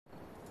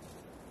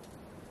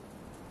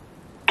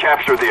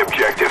Capture the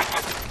objectives.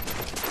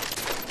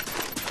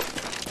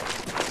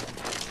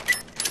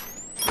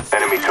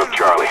 Enemy took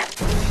Charlie.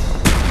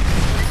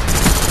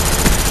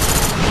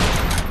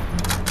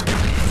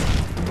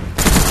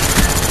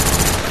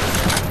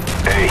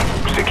 A,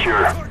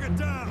 secure.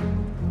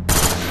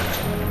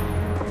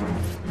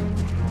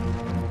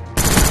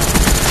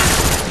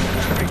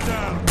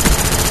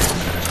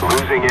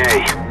 Losing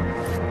A.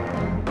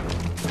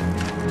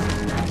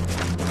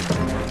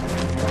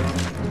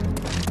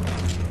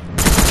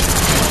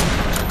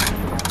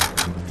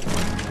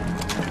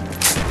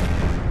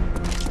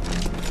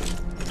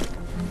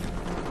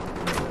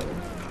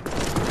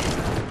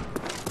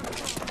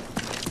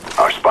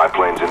 Our spy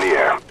plane's in the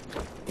air.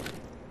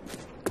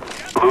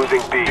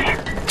 Losing B.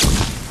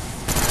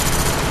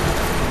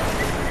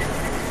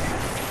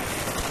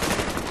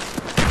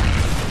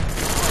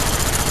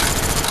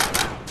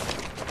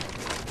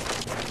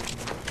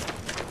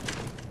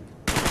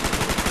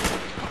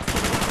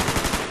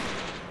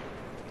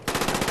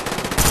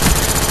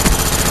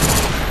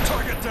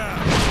 Target down.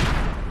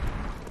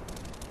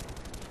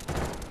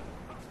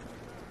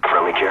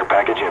 Friendly care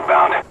package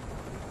inbound.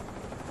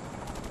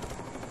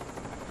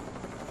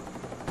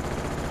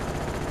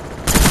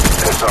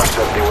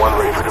 SR-71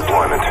 ready for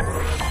deployment.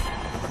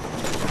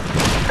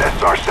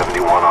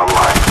 SR-71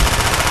 online.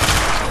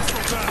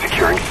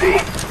 Securing C.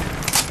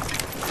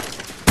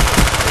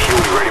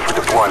 Huey ready for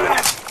deployment.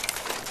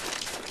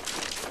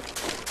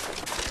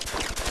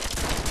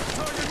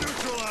 Target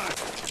neutralized.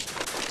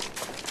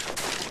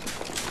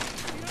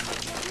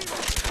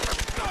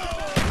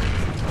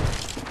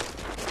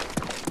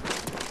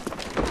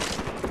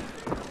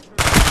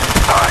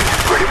 Nine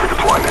ready for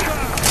deployment.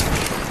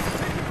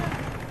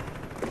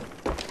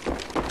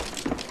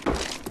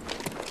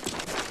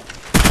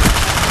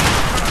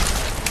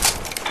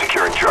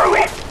 Securing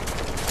Charlie.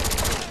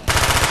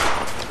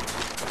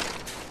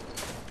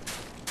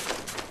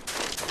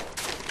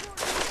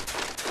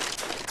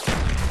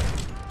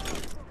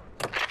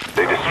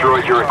 They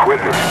destroyed your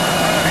equipment.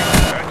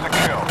 That's a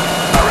kill.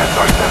 Our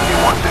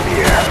SR-71's in the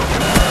air.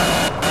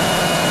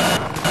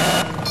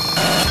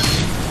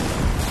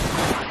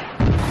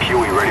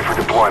 Huey ready for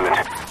deployment.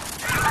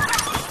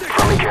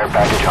 Friendly care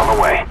package on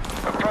the way.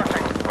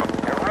 Approaching.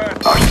 You're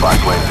red. Our spy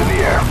plane's in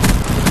the air.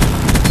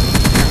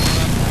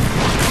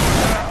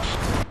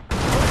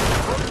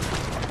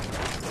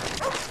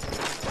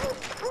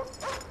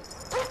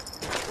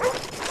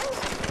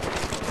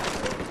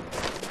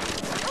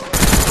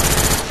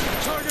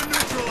 Target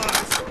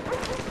neutralized.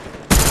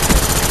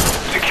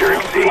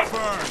 Securing C.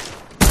 Burn.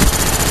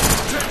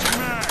 Changing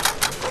mag.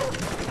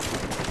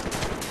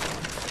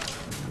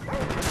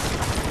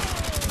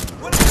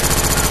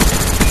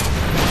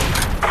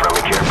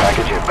 Friendly care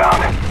package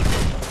inbound.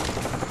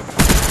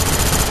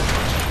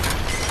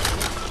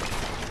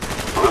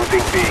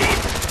 Losing B.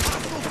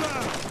 Hostile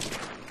down.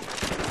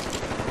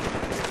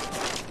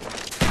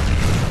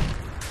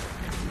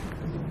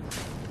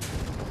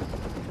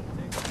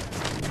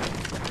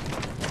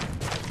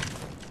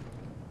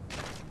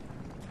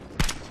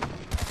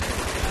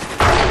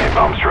 Friendly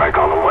bomb strike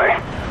on the way.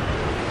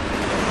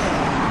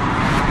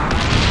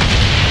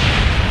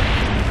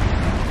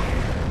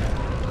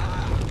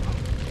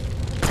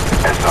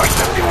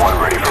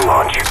 SR-71 ready for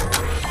launch.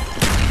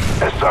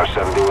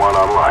 SR-71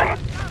 online.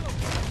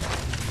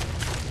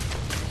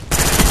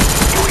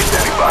 Huey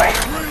standing by.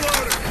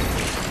 Reloading.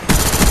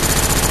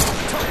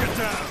 Target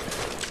down.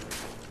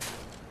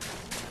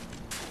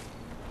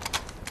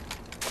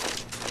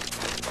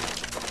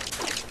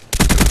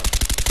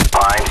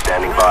 Pine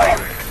standing by.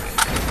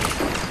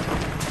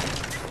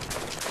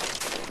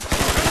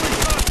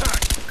 Enemy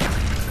contact.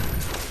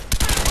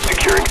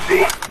 Securing C.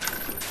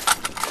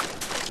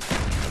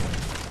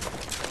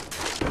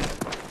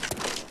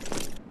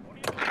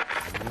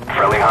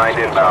 Friendly Hind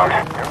inbound.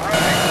 You're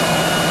ready.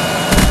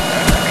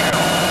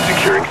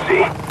 Securing C.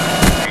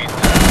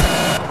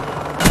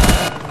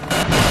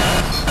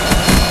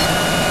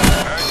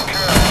 Nice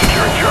kill.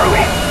 Securing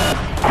Charlie.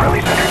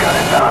 Friendly sentry gun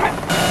inbound.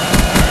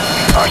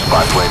 Our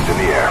spy plane's in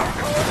the air.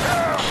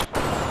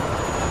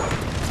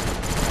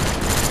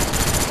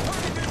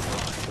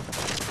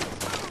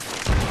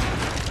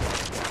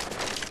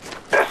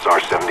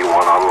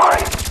 SR-71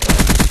 online.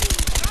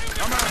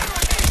 I'm out.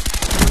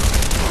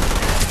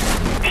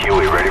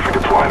 Huey ready for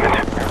deployment.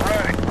 You're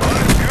ready.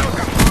 Kill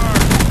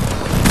confirmed.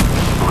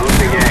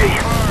 Losing A.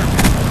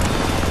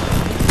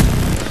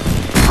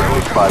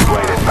 Friendly spy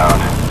plane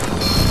inbound.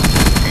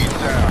 He's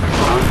down.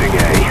 Losing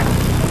A.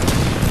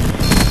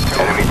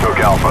 Enemy took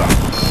Alpha.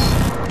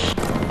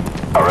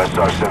 Our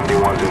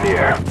SR-71's in the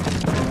air.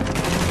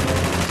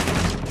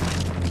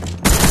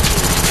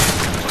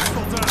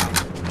 Hostile down.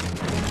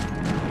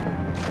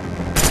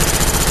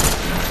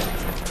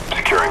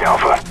 Securing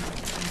Alpha.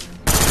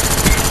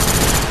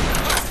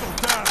 Hostile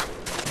down.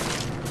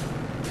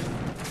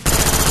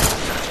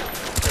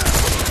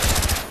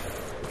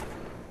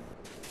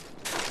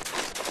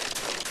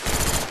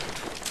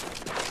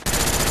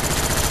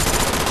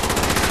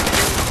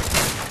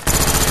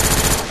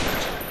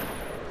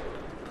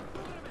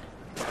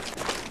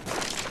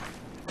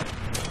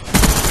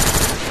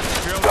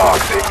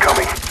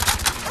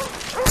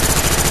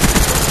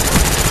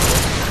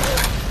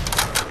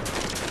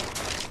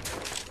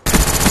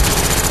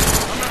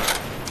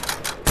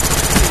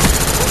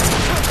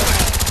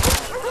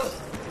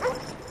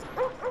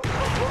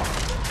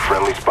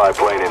 Friendly spy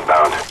plane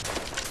inbound.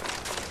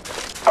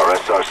 Our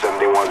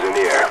SR-71's in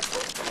the air.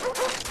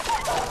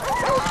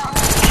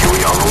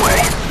 Huey on the way.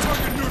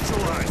 Target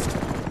neutralized.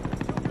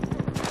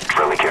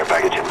 Friendly care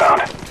package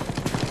inbound.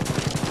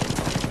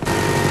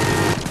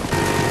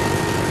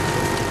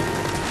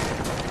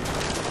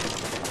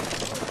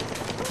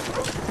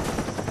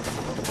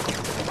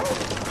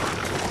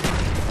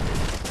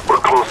 We're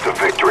close to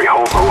victory.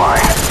 Hold the line.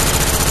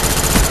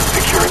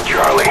 Securing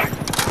Charlie.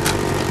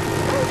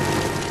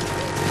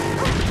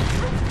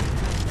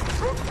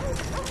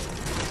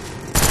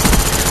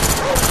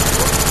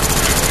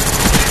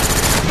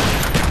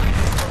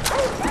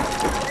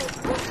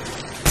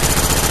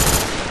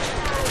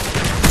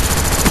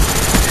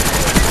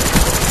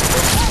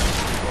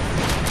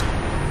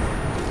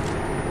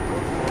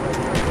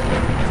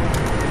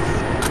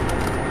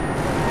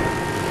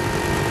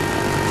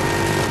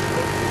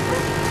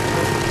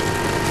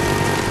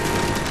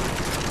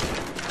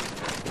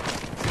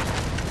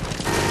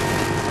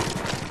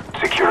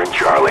 Securing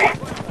Charlie.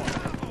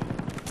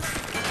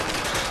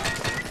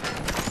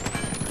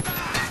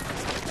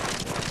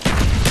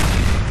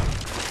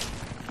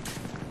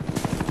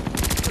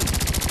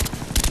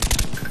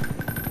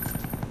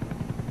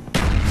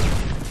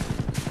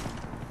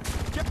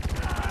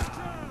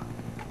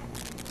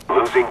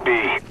 Losing B.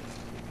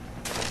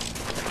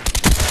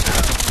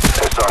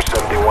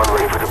 SR-71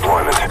 ready for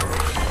deployment.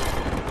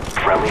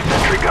 Friendly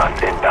sentry gun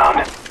inbound.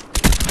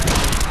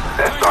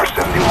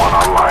 SR-71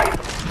 online.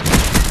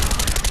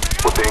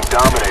 We're being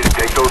dominated.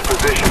 Take those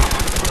positions.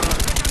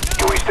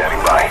 Huey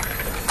standing by.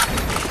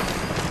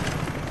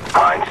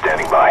 Hind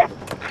standing by.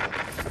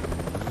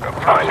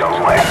 Hind on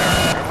the way.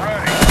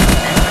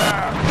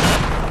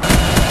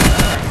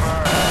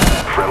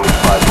 Friendly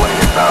spy plane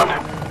inbound.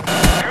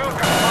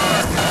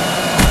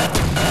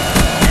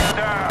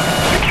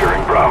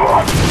 Securing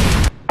Bravo.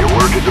 Your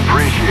work is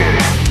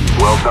appreciated.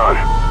 Well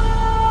done.